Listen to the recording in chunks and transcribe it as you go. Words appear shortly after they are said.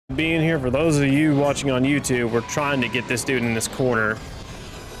being here. For those of you watching on YouTube, we're trying to get this dude in this corner,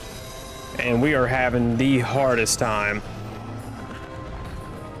 and we are having the hardest time.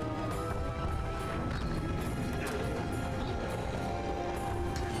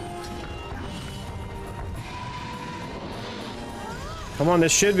 Come on,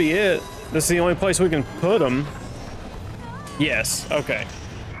 this should be it. This is the only place we can put him. Yes, okay.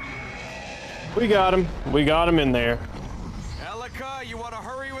 We got him. We got him in there. Elika, you want to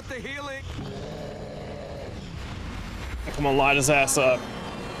hurry with the healing? Come on, light his ass up.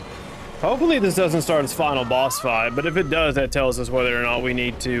 Hopefully this doesn't start his final boss fight, but if it does, that tells us whether or not we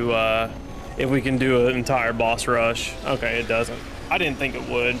need to, if we can do an entire boss rush. Okay, it doesn't. I didn't think it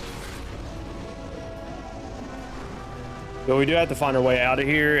would. But we do have to find our way out of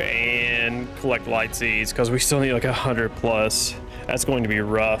here and collect light seeds, because we still need like 100 plus. That's going to be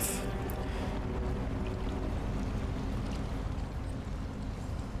rough.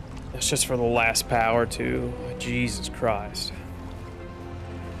 It's just for the last power too. Jesus Christ.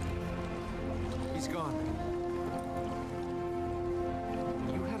 He's gone.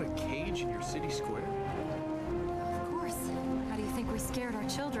 You had a cage in your city square? Of course. How do you think we scared our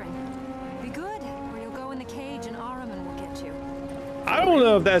children? Be good, or you'll go in the cage and Ahriman will get you. I don't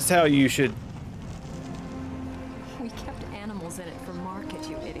know if that's how you should... We kept animals in it for market,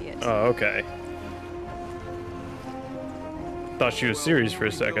 you idiot. Oh, okay. Thought she was serious for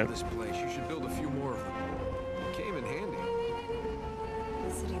a second. This place. You should build a few more of them. It came in handy.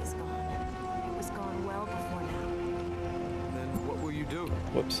 The city is gone. It was gone well before now. Then what will you do?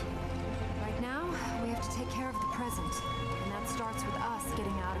 Whoops. Right now, we have to take care of the present. And that starts with us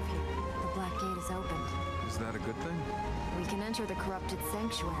getting out of here. The Black Gate is opened. Is that a good thing? We can enter the corrupted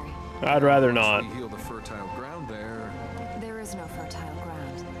sanctuary. I'd rather not. We heal the fertile ground there. There is no fertile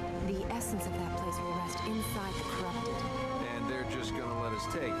ground. The essence of that place will rest inside the corrupted. And they're just gonna let us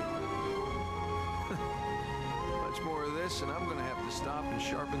take it. Much more of this, and I'm gonna have to stop and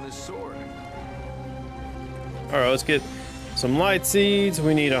sharpen this sword. Alright, let's get some light seeds.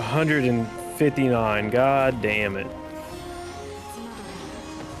 We need 159. God damn it.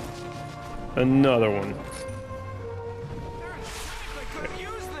 Another one.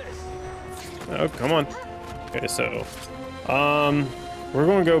 Oh, come on. Okay, so we're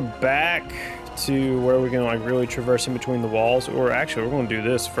gonna go back to where we can like really traverse in between the walls, or actually we're gonna do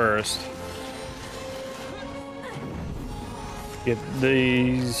this first. Get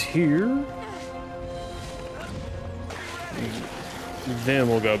these here. Then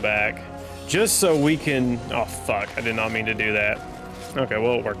we'll go back. Just so we can, oh fuck, I did not mean to do that. Okay,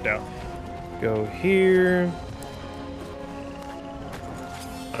 well it worked out. Go here.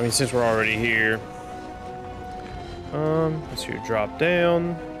 I mean, since we're already here. Let's see, drop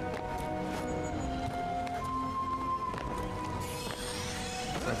down.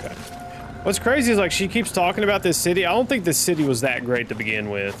 Okay. What's crazy is like she keeps talking about this city. I don't think this city was that great to begin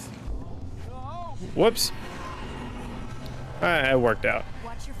with. Whoops. Alright, it worked out.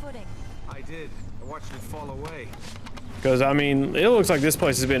 Watch your footing. I did. I watched it fall away. Because, I mean, it looks like this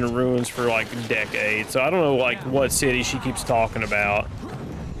place has been in ruins for like decades. So I don't know like what city she keeps talking about.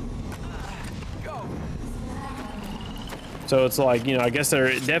 So it's like, you know, I guess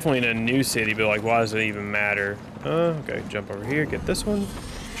they're definitely in a new city, but like, why does it even matter? Okay, jump over here, get this one.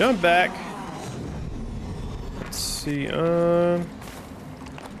 Jump back. Let's see,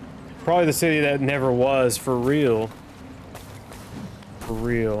 probably the city that never was, for real. For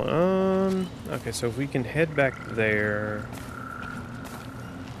real. Okay, so if we can head back there.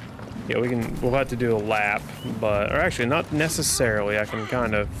 Yeah, we'll have to do a lap, but, or actually not necessarily. I can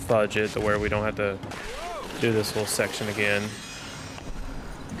kind of fudge it to where we don't have to do this little section again.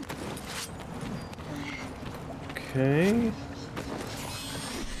 Okay.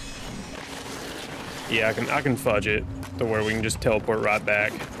 Yeah, I can fudge it to where we can just teleport right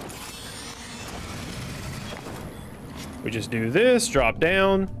back. We just do this, drop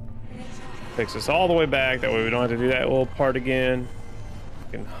down, takes us all the way back. That way we don't have to do that little part again.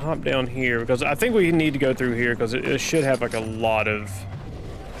 We can hop down here because I think we need to go through here because it should have like a lot of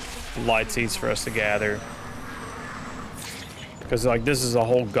light seeds for us to gather. Because like this is a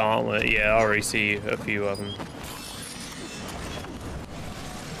whole gauntlet. Yeah, I already see a few of them.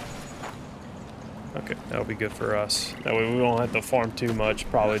 Okay, that'll be good for us. That way we won't have to farm too much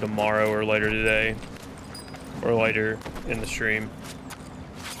probably tomorrow or later today. Or later in the stream.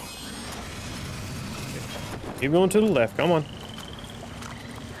 Keep going to the left, come on.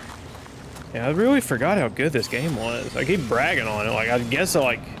 Yeah, I really forgot how good this game was. I keep bragging on it. Like, I guess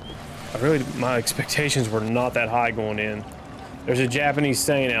like, my expectations were not that high going in. There's a Japanese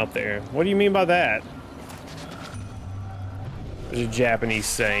saying out there. What do you mean by that? There's a Japanese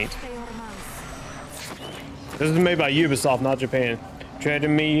saint. This is made by Ubisoft, not Japan. Traded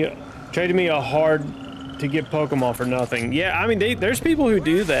me a hard to get Pokemon for nothing. Yeah, I mean, there's people who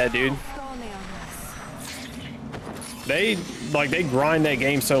do that, dude. They grind that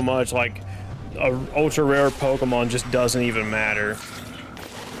game so much, like a ultra rare Pokemon just doesn't even matter.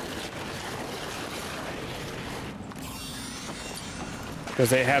 Because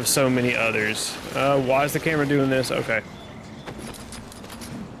they have so many others. Why is the camera doing this? Okay.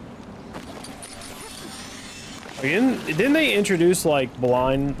 Didn't they introduce like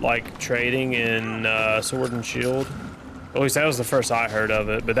blind like trading in Sword and Shield? At least that was the first I heard of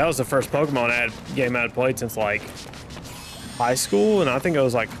it. But that was the first Pokemon game I had played since like high school, and I think it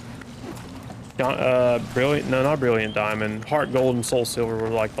was like not Brilliant Diamond. Heart Gold and Soul Silver were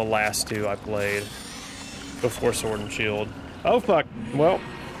like the last two I played before Sword and Shield. Oh fuck. Well,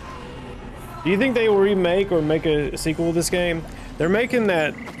 do you think they will remake or make a sequel to this game? They're making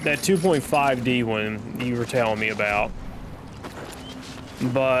that 2.5D one you were telling me about.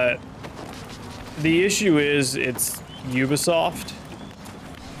 But the issue is it's Ubisoft,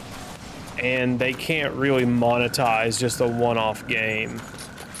 and they can't really monetize just a one-off game.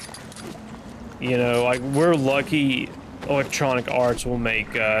 You know, like, we're lucky Electronic Arts will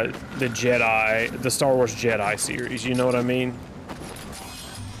make the Star Wars Jedi series, you know what I mean?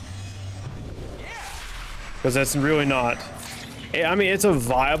 Because that's really not... I mean, it's a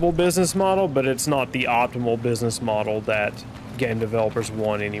viable business model, but it's not the optimal business model that game developers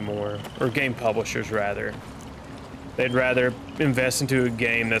want anymore. Or game publishers, rather. They'd rather invest into a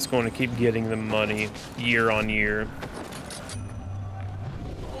game that's going to keep getting them money year on year.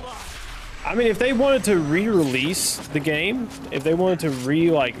 I mean, if they wanted to re-release the game, if they wanted to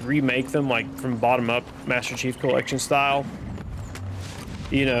remake them like from bottom up, Master Chief Collection style,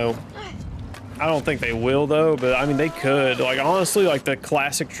 you know, I don't think they will though, but I mean they could. Like honestly, like the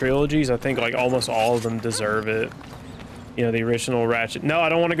classic trilogies, I think like almost all of them deserve it. You know, the original Ratchet. No, I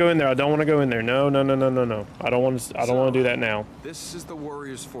don't want to go in there. I don't want to go in there. No. I don't want to do that now. This is the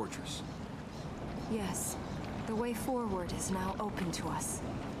Warrior's Fortress. Yes. The way forward is now open to us.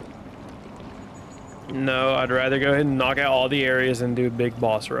 No, I'd rather go ahead and knock out all the areas and do a big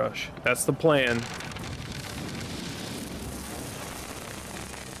boss rush. That's the plan.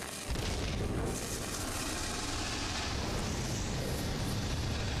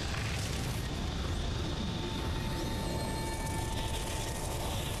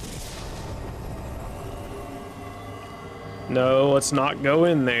 No, let's not go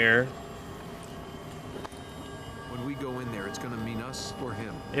in there. When we go in there, it's gonna mean us or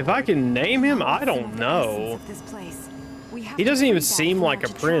him. If I can name him, I don't know. He doesn't even seem like a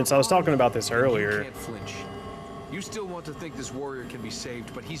prince. I was talking about this earlier. You can't flinch. You still want to think this warrior can be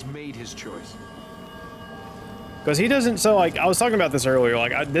saved, but he's made his choice. Because he doesn't, so like, I was talking about this earlier,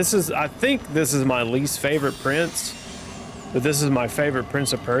 like, I think this is my least favorite Prince, but this is my favorite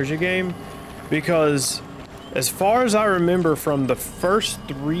Prince of Persia game, because as far as I remember from the first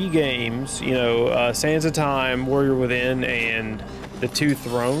 3 games, you know, Sands of Time, Warrior Within, and the 2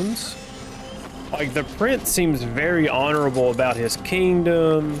 Thrones, like, the Prince seems very honorable about his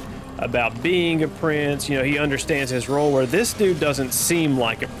kingdom, about being a prince, you know, he understands his role, where this dude doesn't seem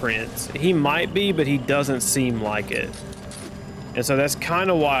like a prince. He might be, but he doesn't seem like it. And so that's kind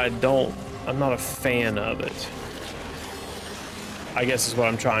of why I'm not a fan of it, I guess is what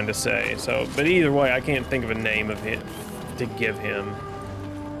I'm trying to say. So, but either way, I can't think of a name of him to give him.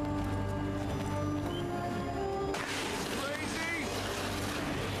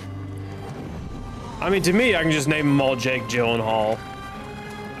 I mean, to me, I can just name them all Jake Gyllenhaal.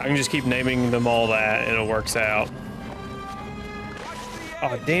 I can just keep naming them all that, and it works out.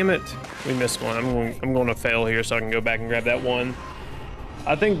 Oh, damn it. We missed one. I'm going to fail here so I can go back and grab that one.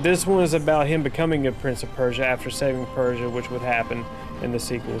 I think this one is about him becoming a Prince of Persia after saving Persia, which would happen in the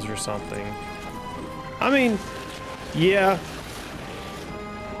sequels or something. I mean, yeah.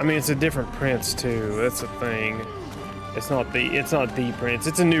 I mean, it's a different prince too. That's the thing. It's not the prince.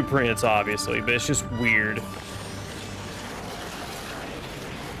 It's a new prince, obviously, but it's just weird.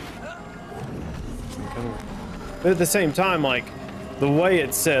 But at the same time, like, the way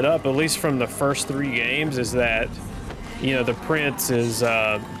it's set up, at least from the first 3 games, is that, you know, the prince is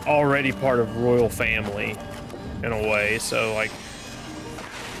already part of royal family in a way. So like,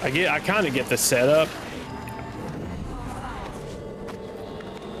 I kind of get the setup.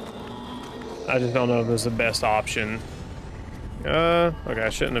 I just don't know if it's the best option. Okay, I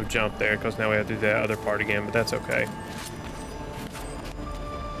shouldn't have jumped there because now we have to do that other part again, but that's okay.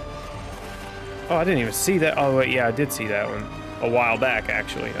 Oh, I didn't even see that. Oh wait, yeah, I did see that one a while back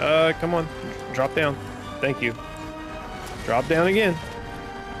actually. Come on, drop down. Thank you. Drop down again.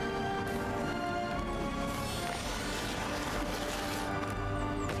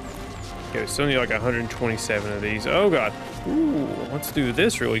 Okay, we still need like 127 of these. Oh god. Ooh, let's do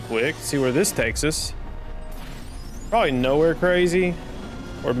this really quick. See where this takes us. Probably nowhere crazy.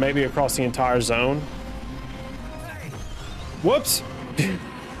 Or maybe across the entire zone. Whoops!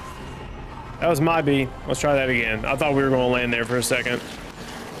 That was my B. Let's try that again. I thought we were going to land there for a second.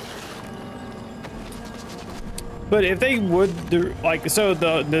 But if they would do, like, so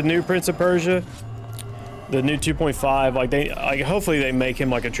the new Prince of Persia, the new 2.5, like hopefully they make him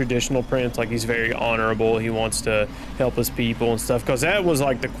like a traditional prince, like he's very honorable, he wants to help his people and stuff, because that was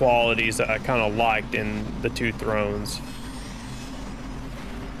like the qualities that I kind of liked in the Two Thrones.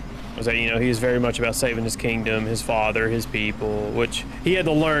 Was that, you know, he was very much about saving his kingdom, his father, his people, which he had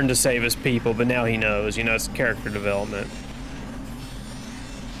to learn to save his people, but now he knows, you know, it's character development.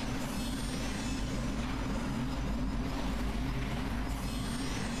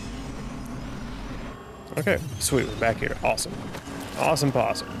 Okay, sweet, we're back here. Awesome. Awesome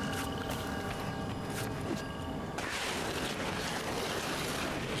possum.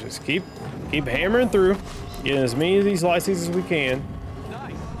 Just keep hammering through, getting as many of these licenses as we can.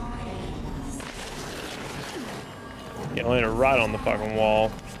 Yeah, landed right on the fucking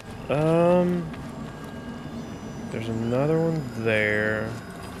wall. There's another one there.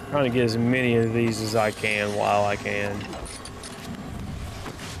 Trying to get as many of these as I can while I can.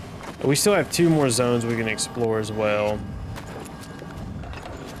 We still have 2 more zones we can explore as well.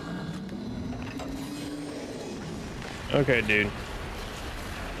 Okay, dude.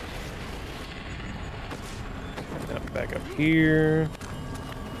 Now back up here.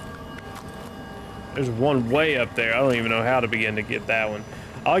 There's one way up there. I don't even know how to begin to get that one.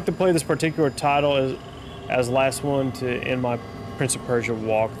 I like to play this particular title as last one to end my Prince of Persia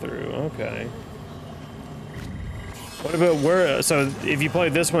walkthrough. Okay. What about where? So if you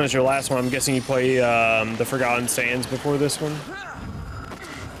played this one as your last one, I'm guessing you play the Forgotten Sands before this one.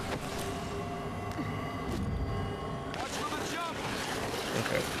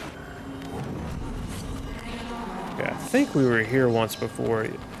 Okay. Yeah, I think we were here once before.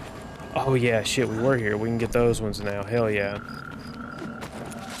 Oh yeah, shit, we were here. We can get those ones now. Hell yeah.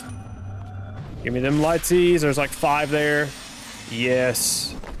 Give me them lightsies. There's like 5 there.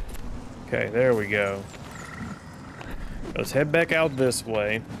 Yes. Okay, there we go. Let's head back out this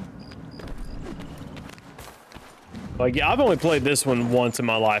way. Like, yeah, I've only played this one once in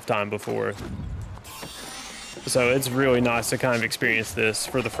my lifetime before. So it's really nice to kind of experience this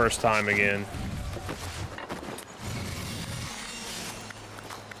for the first time again.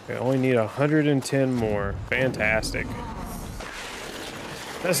 Okay, only need 110 more. Fantastic.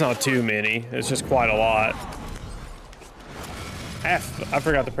 That's not too many. It's just quite a lot. F. I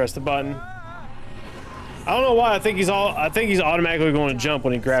forgot to press the button. I don't know why. I think he's automatically going to jump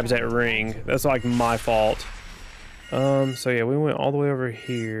when he grabs that ring. That's like my fault. So yeah, we went all the way over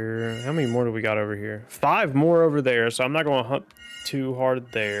here. How many more do we got over here? 5 more over there. So I'm not going to hunt too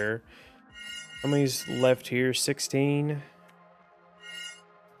hard there. How many's left here? 16.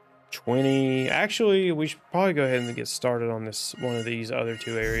 20. Actually, we should probably go ahead and get started on this one of these other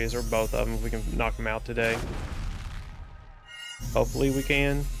 2 areas, or both of them, if we can knock them out today. Hopefully we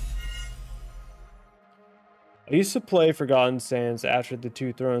can. I used to play Forgotten Sands after the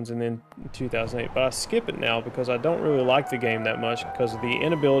Two Thrones and then 2008, but I skip it now because I don't really like the game that much because of the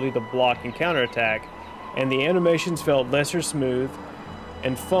inability to block and counterattack, and the animations felt lesser smooth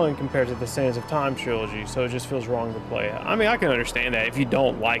and fun compared to the Sands of Time trilogy, so it just feels wrong to play it. I mean, I can understand that. If you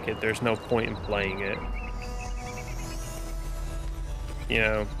don't like it, there's no point in playing it. You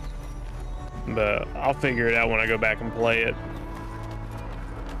know, but I'll figure it out when I go back and play it.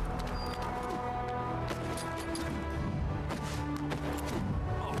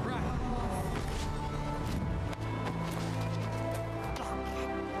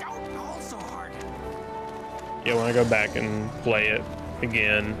 Yeah, when I go back and play it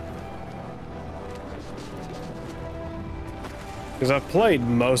again. Because I've played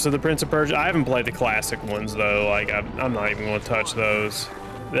most of the Prince of Persia. I haven't played the classic ones, though. Like, I'm not even going to touch those.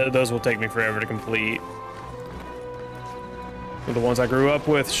 Those will take me forever to complete. But the ones I grew up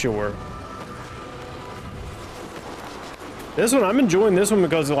with, sure. This one, I'm enjoying this one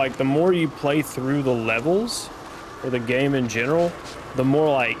because, like, the more you play through the levels, or the game in general, the more,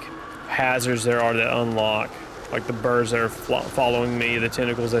 like, hazards there are to unlock. Like the birds that are following me, the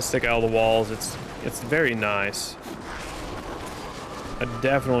tentacles that stick out of the walls. It's very nice. I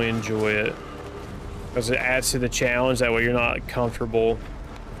definitely enjoy it because it adds to the challenge. That way you're not comfortable.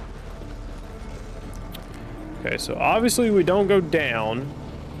 Okay, so obviously we don't go down.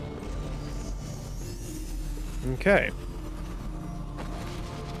 Okay.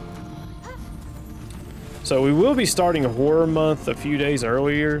 So we will be starting Horror Month a few days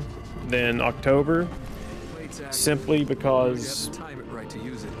earlier than October, simply because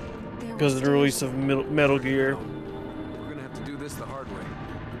of the release of Metal Gear. We're gonna have to do this the hard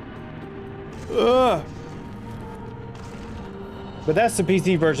way. Ugh. But that's the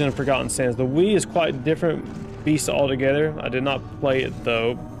PC version of Forgotten Sands. The Wii is quite a different beast altogether. I did not play it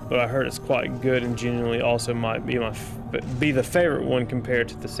though, but I heard it's quite good and genuinely also might be be the favorite one compared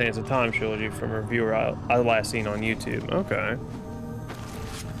to the Sands of Time trilogy from a reviewer I last seen on YouTube. Okay.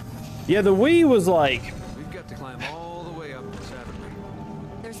 Yeah, the Wii was like... We've got to climb all the way up, haven't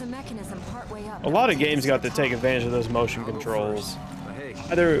we? There's a mechanism partway up. A lot of games got to take advantage of those motion I'll go controls. first. But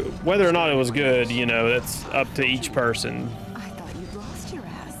hey, Whether or not it was good, you know, that's up to each person. I thought you'd lost your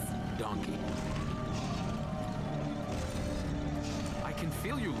ass. donkey. I can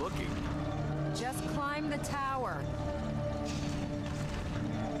feel you looking. Just climb the tower.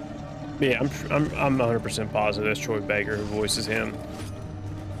 Yeah, I'm 100% positive that's Troy Baker who voices him.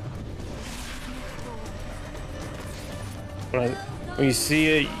 When you see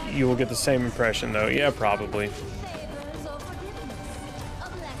it, you will get the same impression, though. Yeah, probably.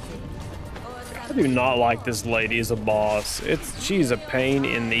 I do not like this lady as a boss. She's a pain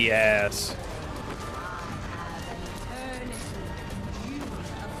in the ass.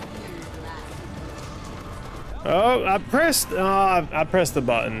 Oh, I pressed the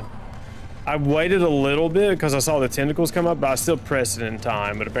button. I waited a little bit because I saw the tentacles come up, but I still pressed it in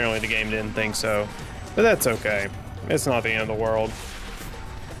time. But apparently the game didn't think so. But that's okay. It's not the end of the world.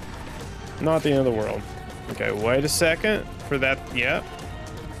 Not the end of the world. Okay, wait a second for that. Yeah.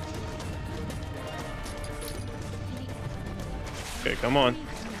 Okay, come on.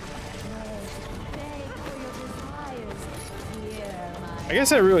 I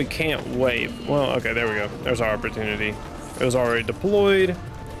guess I really can't wait. Well, okay, there we go. There's our opportunity. It was already deployed.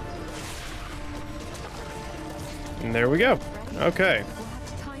 And there we go. Okay.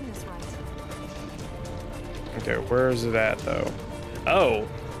 Okay, where is it at, though? Oh.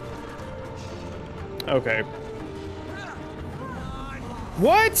 Okay.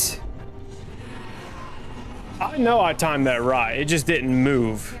 What? I know I timed that right. It just didn't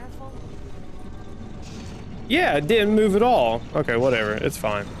move. Yeah, it didn't move at all. Okay, whatever. It's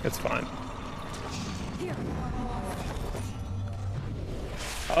fine. It's fine.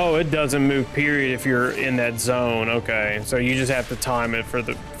 Oh, it doesn't move, period, if you're in that zone. Okay, so you just have to time it for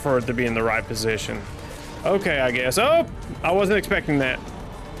it to be in the right position. Okay, I guess. Oh, I wasn't expecting that.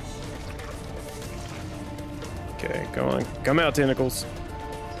 Okay, go on. Come out, tentacles.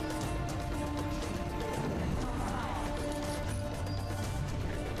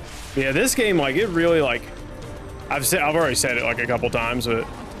 Yeah, this game, like, it really, like, I've already said it like a couple times, but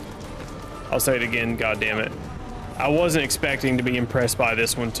I'll say it again. God damn it. I wasn't expecting to be impressed by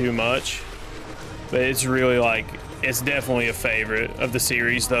this one too much, but it's really like, it's definitely a favorite of the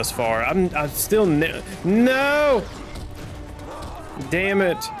series thus far. I'm still no. Damn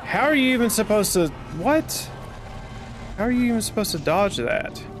it. How are you even supposed to, what? How are you even supposed to dodge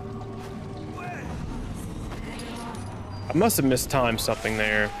that? I must have mistimed something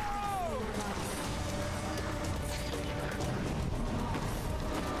there.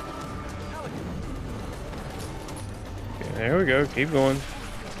 Okay, there we go. Keep going.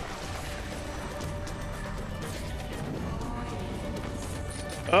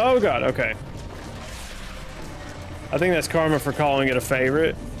 Oh god, okay. I think that's karma for calling it a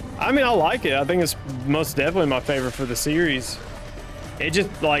favorite. I mean, I like it. I think it's most definitely my favorite for the series. It just,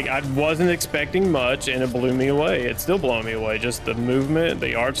 like, I wasn't expecting much, and it blew me away. It's still blowing me away. Just the movement,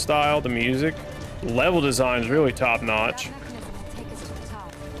 the art style, the music. Level design is really top-notch.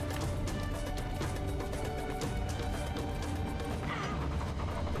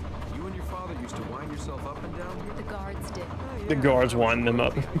 You and your father used to wind yourself up and down here? The guards did. The guards wind them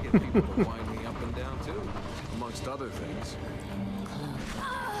up. I get people to wind me up and down too, amongst other things.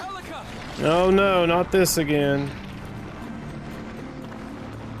 Oh no, not this again.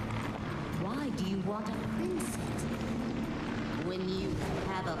 Why do you want a princess when you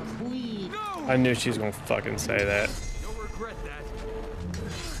have a queen? I knew she was gonna fucking say that. You'll regret that.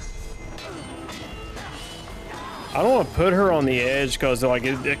 I don't want to put her on the edge because, like,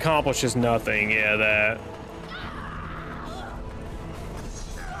 it accomplishes nothing. Yeah, that.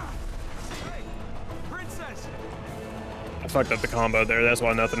 Hey, princess! I fucked up the combo there. That's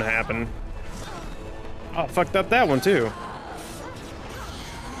why nothing happened. Oh, I fucked up that one too.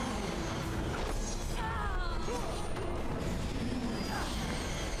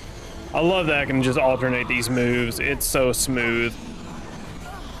 I love that I can just alternate these moves. It's so smooth.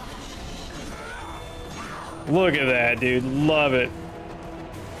 Look at that, dude. Love it.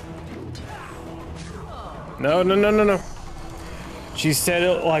 No, no, no, no, no. She said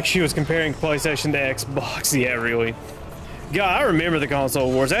it like she was comparing PlayStation to Xbox. Yeah, really. God, I remember the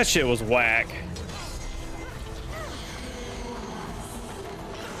console wars. That shit was whack.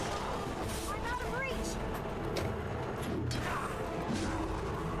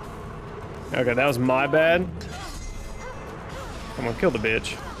 Okay, that was my bad. I'm gonna kill the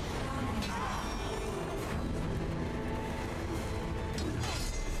bitch.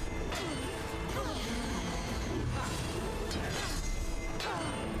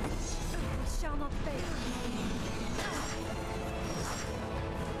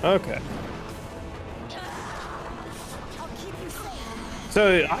 Okay.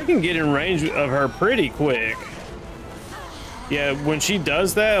 So I can get in range of her pretty quick. Yeah, when she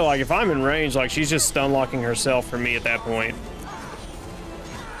does that, like if I'm in range, like she's just stun locking herself for me at that point.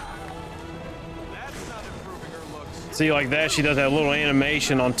 See, like that, she does that little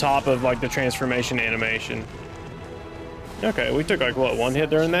animation on top of like the transformation animation. Okay, we took like what, one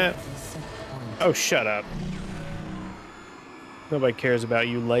hit during that? Oh, shut up. Nobody cares about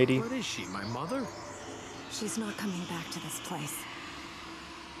you, lady. What is she, my mother? She's not coming back to this place.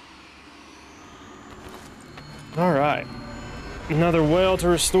 All right. Another well to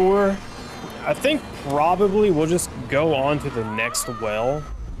restore. I think probably we'll just go on to the next well.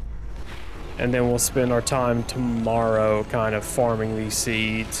 And then we'll spend our time tomorrow kind of farming these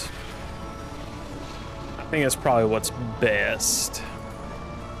seeds. I think that's probably what's best.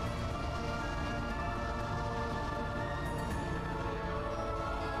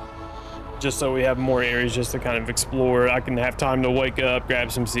 Just so we have more areas just to kind of explore. I can have time to wake up,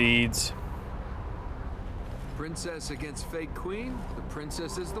 grab some seeds. Princess against fake queen. The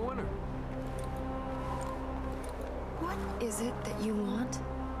princess is the winner. What is it that you want?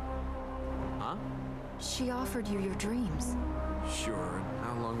 Huh? She offered you your dreams. Sure.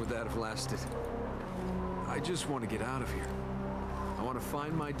 How long would that have lasted? I just want to get out of here. I want to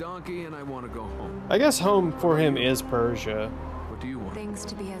find my donkey and I want to go home. I guess home for him is Persia. What do you want? Things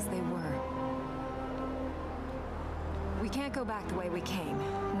to be as they were. We can't go back the way we came.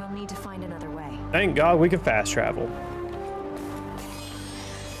 We'll need to find another way. Thank God we can fast travel.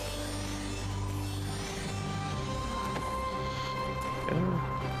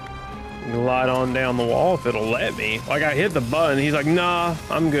 Glide on down the wall if it'll let me. Like I hit the button, he's like, nah,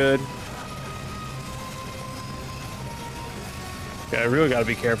 I'm good. Okay, I really gotta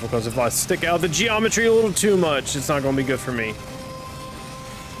be careful because if I stick out the geometry a little too much, it's not gonna be good for me.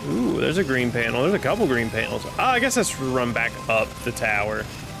 Ooh, there's a green panel. There's a couple green panels. I guess let's run back up the tower.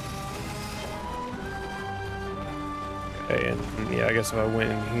 Okay, and yeah, I guess if I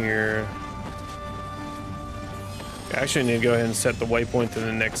went in here... I actually need to go ahead and set the waypoint to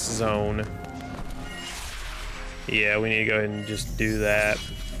the next zone. Yeah, we need to go ahead and just do that.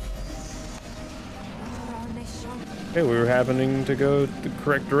 Okay, we were happening to go the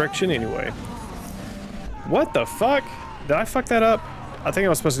correct direction anyway. What the fuck? Did I fuck that up? I think I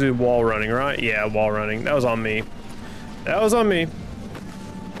was supposed to do wall running, right? Yeah, wall running. That was on me. That was on me.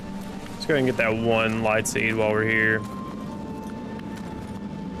 Let's go ahead and get that one light seed while we're here.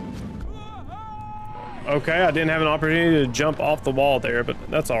 Okay, I didn't have an opportunity to jump off the wall there, but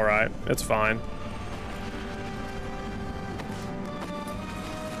that's all right. It's fine.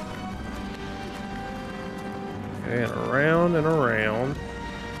 Okay, and around and around.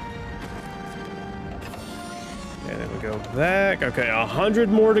 And then we go back. Okay, 100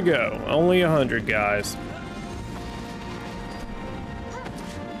 more to go. Only 100, guys.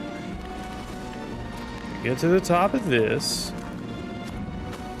 Get to the top of this.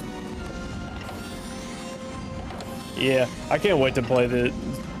 Yeah, I can't wait to play the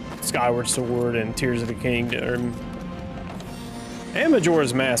Skyward Sword and Tears of the Kingdom and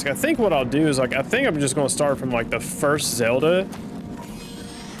Majora's Mask. I think what I'll do is like, I think I'm just gonna start from like the first Zelda.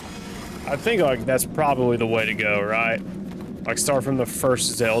 I think like that's probably the way to go, right? Like start from the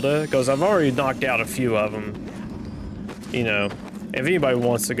first Zelda, because I've already knocked out a few of them. You know, if anybody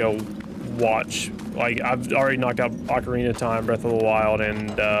wants to go watch, like I've already knocked out Ocarina of Time, Breath of the Wild,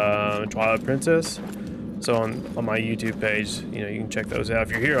 and Twilight Princess. So on my YouTube page, you know, you can check those out.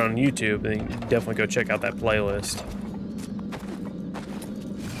 If you're here on YouTube, then you can definitely go check out that playlist.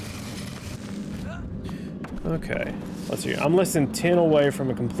 Okay, let's see. I'm less than 10 away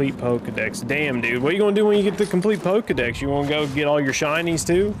from a complete Pokedex. Damn, dude. What are you gonna do when you get the complete Pokedex? You wanna go get all your shinies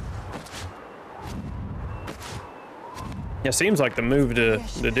too? Yeah, seems like the move to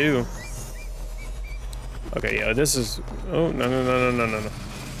do. Okay, yeah, this is... Oh, no, no, no, no, no, no, no.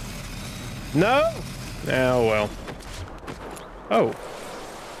 No! Oh, well. Oh.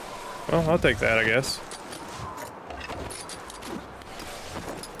 Well, I'll take that, I guess.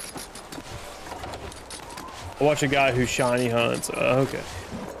 I watch a guy who shiny hunts. Okay.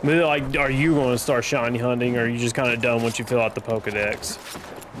 But like, are you going to start shiny hunting, or are you just kind of done once you fill out the Pokedex?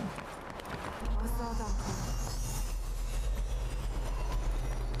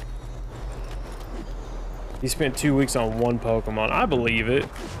 He spent 2 weeks on one Pokemon. I believe it.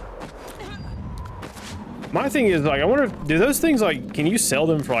 My thing is, like, I wonder if, do those things, like, can you sell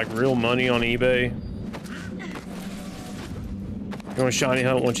them for, like, real money on eBay? You want to shiny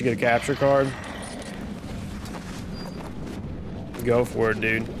hunt once you get a capture card? Go for it,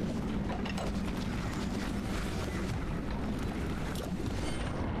 dude.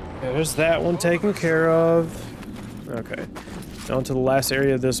 Yeah, there's that one taken care of. Okay. On to the last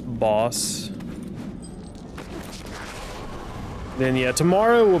area of this boss. Then yeah,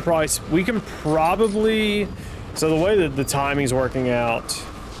 tomorrow we can probably, so the way that the timing's working out,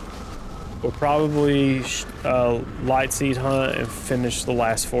 we'll probably light seed hunt and finish the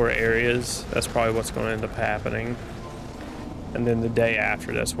last 4 areas. That's probably what's going to end up happening. And then the day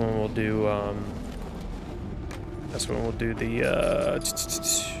after, that's when we'll do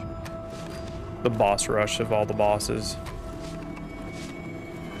the boss rush of all the bosses.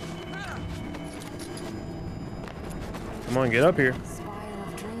 Come on, get up here. Spire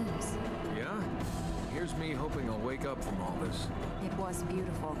of dreams. Yeah? Here's me hoping I'll wake up from all this. It was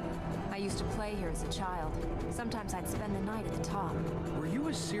beautiful. I used to play here as a child. Sometimes I'd spend the night at the top. Were you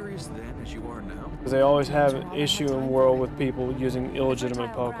as serious then as you are now? Because they always have an issue in the world with people using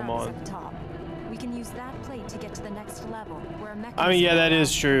illegitimate Pokemon. At the top. We can use that plate to get to the next level. Where a I mean, yeah, that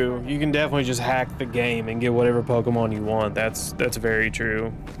is true. You can definitely just hack the game and get whatever Pokemon you want. That's very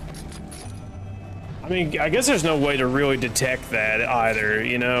true. I mean, I guess there's no way to really detect that either,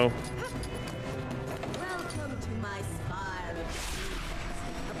 you know? Welcome to my spire of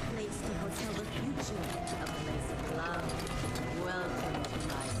dreams, a place to foretell the future, a place of love. Welcome to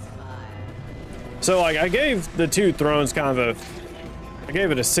my spire. So, like, I gave the Two Thrones kind of I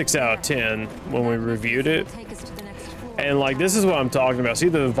gave it a 6 out of 10 when we reviewed it. And, like, this is what I'm talking about. See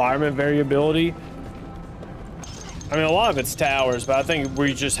the environment variability? I mean, a lot of it's towers, but I think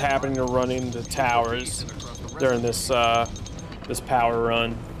we just happened to run into towers during this this power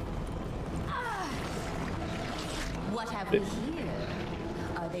run. What have we here?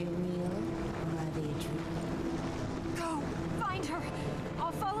 Are they real or are they a dream? Go find her.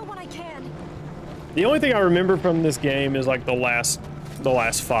 I'll follow when I can. The only thing I remember from this game is like the last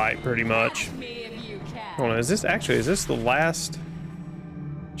fight, pretty much. Hold on, is this the last?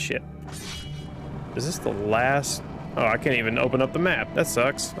 Shit. Is this the last? Oh, I can't even open up the map. That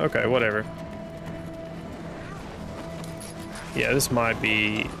sucks. Okay, whatever. Yeah, this might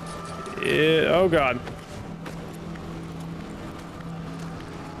be it. Oh god.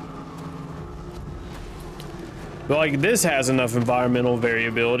 But like, this has enough environmental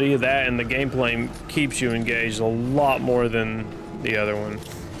variability. That and the gameplay keeps you engaged a lot more than the other one.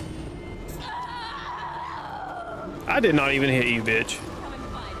 I did not even hit you, bitch.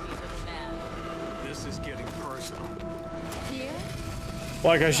 This is getting personal. Here?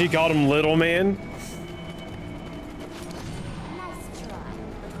 Like how she called him little man? Nice try,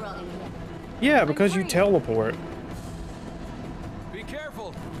 but wrong again. Yeah, because you teleport. Be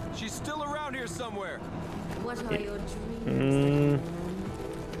careful. She's still around here somewhere. What are your dreams? Mm,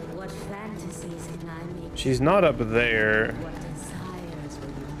 What fantasies can I make? she's not up there. What desires will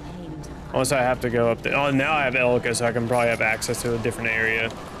you paint upon? Unless I have to go up there. Oh, now I have Elka, so I can probably have access to a different area.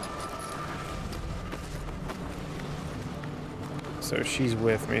 So she's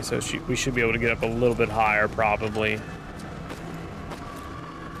with me, so we should be able to get up a little bit higher, probably.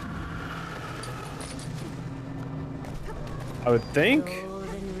 I would think.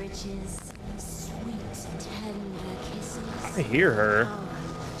 Golden riches, sweet, tender kisses. I hear her. Power,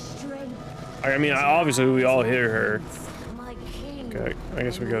 strength, I mean, obviously we all hear her. my king. Okay, I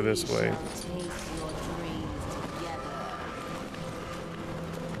guess we go this way. Shall taste your dreams together.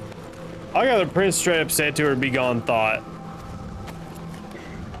 I got the prince straight up said to her, "Be gone, thought."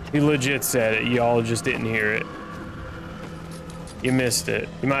 He legit said it. Y'all just didn't hear it. You missed it.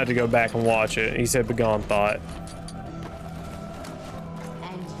 You might have to go back and watch it. He said, "Be gone, thought."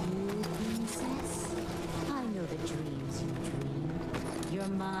 And you, princess? I know the dreams you dreamed. Your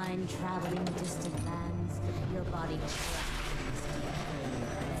mind traveling distant lands, your body trapped in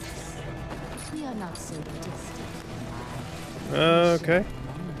this deep place. We are not so distant, my Okay. many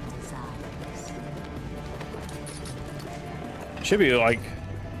desires.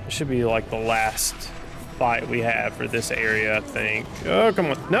 Should be like the last fight we have for this area, I think. Oh,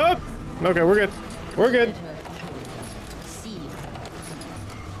 come on. Nope. Okay, we're good. We're good. See her.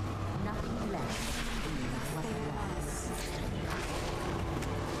 Nothing left in what was.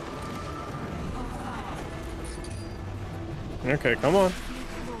 Okay, come on.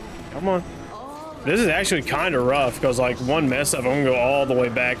 Come on. This is actually kind of rough because like one mess up, I'm gonna go all the way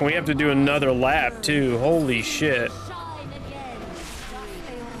back, and we have to do another lap too. Holy shit.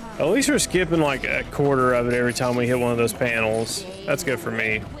 At least we're skipping like a quarter of it every time we hit one of those panels. That's good for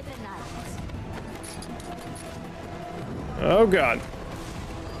me. Oh god.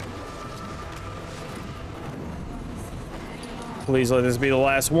 Please let this be the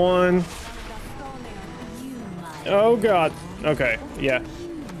last one. Oh god. Okay, yeah.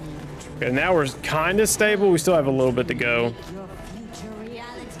 Okay, now we're kind of stable. We still have a little bit to go.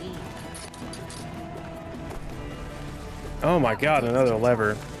 Oh my god, another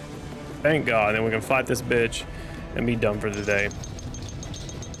lever. Thank god, and we can fight this bitch and be done for the day.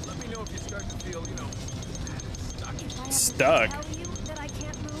 Let me know if you start to feel, you know, Stuck.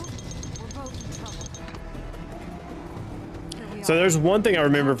 So there's one thing I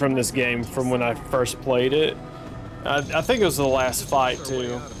remember from this game from when I first played it. I think it was the last fight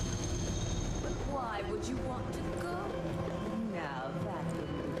too. Why would you want to go? Now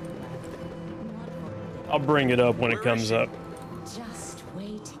that I'll bring it up when it comes up. just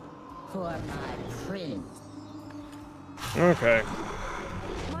wait for my prince. Okay.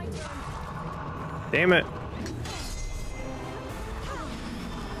 Damn it.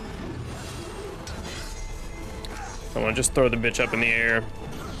 I want to just throw the bitch up in the air.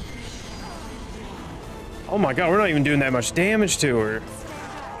 Oh my god, we're not even doing that much damage to her.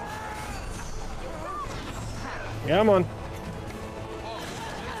 Come on.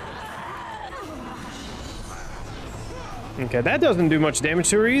 Okay, that doesn't do much damage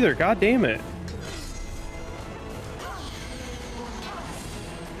to her either. God damn it.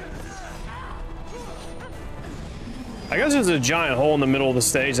 I guess there's a giant hole in the middle of the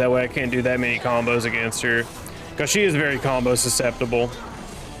stage. That way I can't do that many combos against her. Because she is very combo susceptible.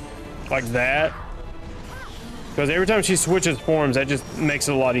 Like that. Because every time she switches forms, that just makes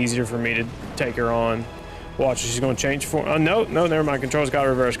it a lot easier for me to take her on. Watch, she's going to change form. Oh, no, no, never mind. Control's got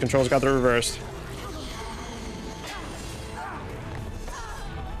reversed. Control's got the reversed.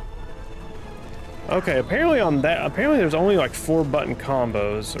 Okay, apparently on that, apparently there's only like 4 button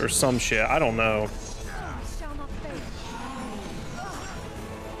combos or some shit. I don't know.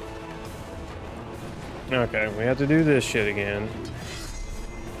 Okay, we have to do this shit again.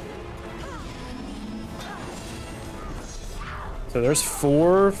 So there's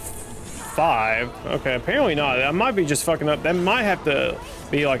 4, 5. Okay, apparently not. That might be just fucking up. That might have to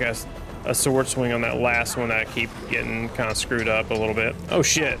be like a sword swing on that last one that I keep getting kind of screwed up a little bit. Oh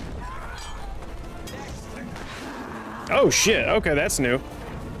shit. Oh shit. Okay, that's new.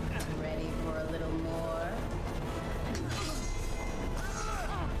 Ready for a little more?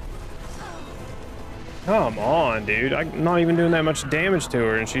 Come on, dude. I'm not even doing that much damage to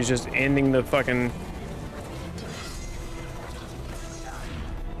her, and she's just ending the fucking...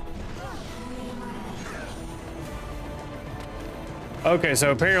 Okay,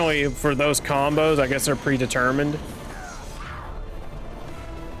 so apparently for those combos, I guess they're predetermined.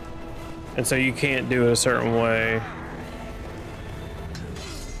 And so you can't do it a certain way.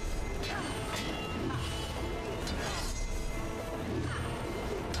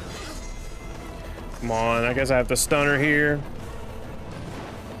 Come on, I guess I have to stun her here.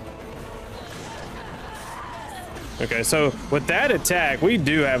 Okay, so with that attack, we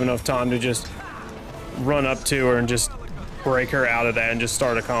do have enough time to just run up to her and just break her out of that and just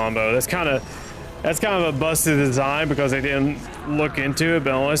start a combo. That's kind of a busted design because they didn't look into it,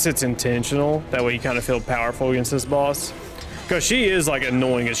 but unless it's intentional, that way you kind of feel powerful against this boss. Because she is like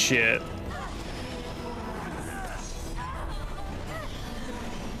annoying as shit.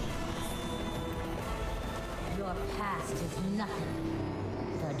 Your past is nothing.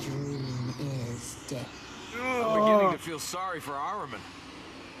 The dream is dead. I'm beginning to feel sorry for Ahriman.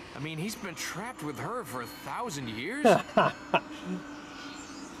 I mean, he's been trapped with her for 1,000 years.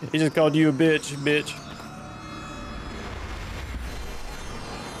 He just called you a bitch, bitch.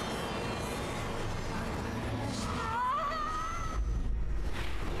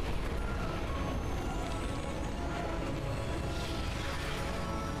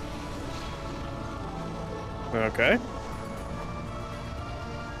 Okay.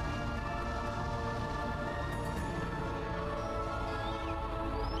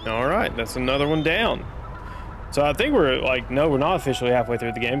 All right, that's another one down. So I think we're like, no, we're not officially halfway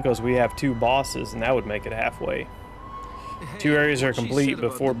through the game because we have 2 bosses, and that would make it halfway. 2 areas are complete,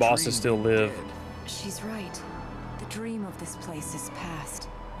 but 4 bosses still live. She's right. The dream of this place is past.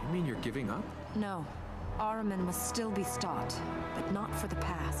 You mean you're giving up? No. Ahriman must still be stopped, but not for the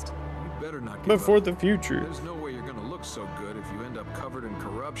past. You better not give But up. for the future. There's no way you're gonna look so good if you end up covered in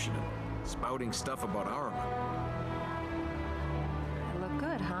corruption and spouting stuff about Ahriman.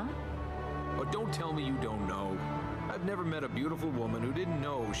 good, huh? Oh, don't tell me you don't know. I've never met a beautiful woman who didn't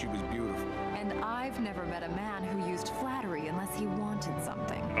know she was beautiful. And I've never met a man who used flattery unless he wanted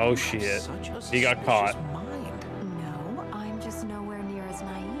something. Oh shit. Such a He got caught. suspicious mind. No, I'm just nowhere near as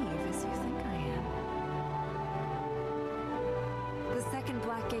naive as you think I am. The second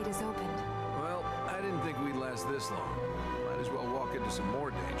black gate is opened. Well, I didn't think we'd last this long. Might as well walk into some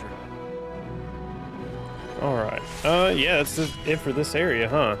more danger. All right. Yeah, that's just it for this area,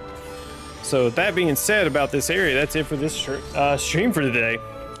 huh? So that being said about this area, that's it for this stream for today.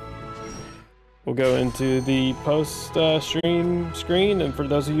 We'll go into the post stream screen, and for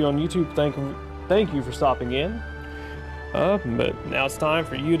those of you on YouTube, thank you for stopping in. But now it's time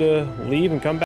for you to leave and come back.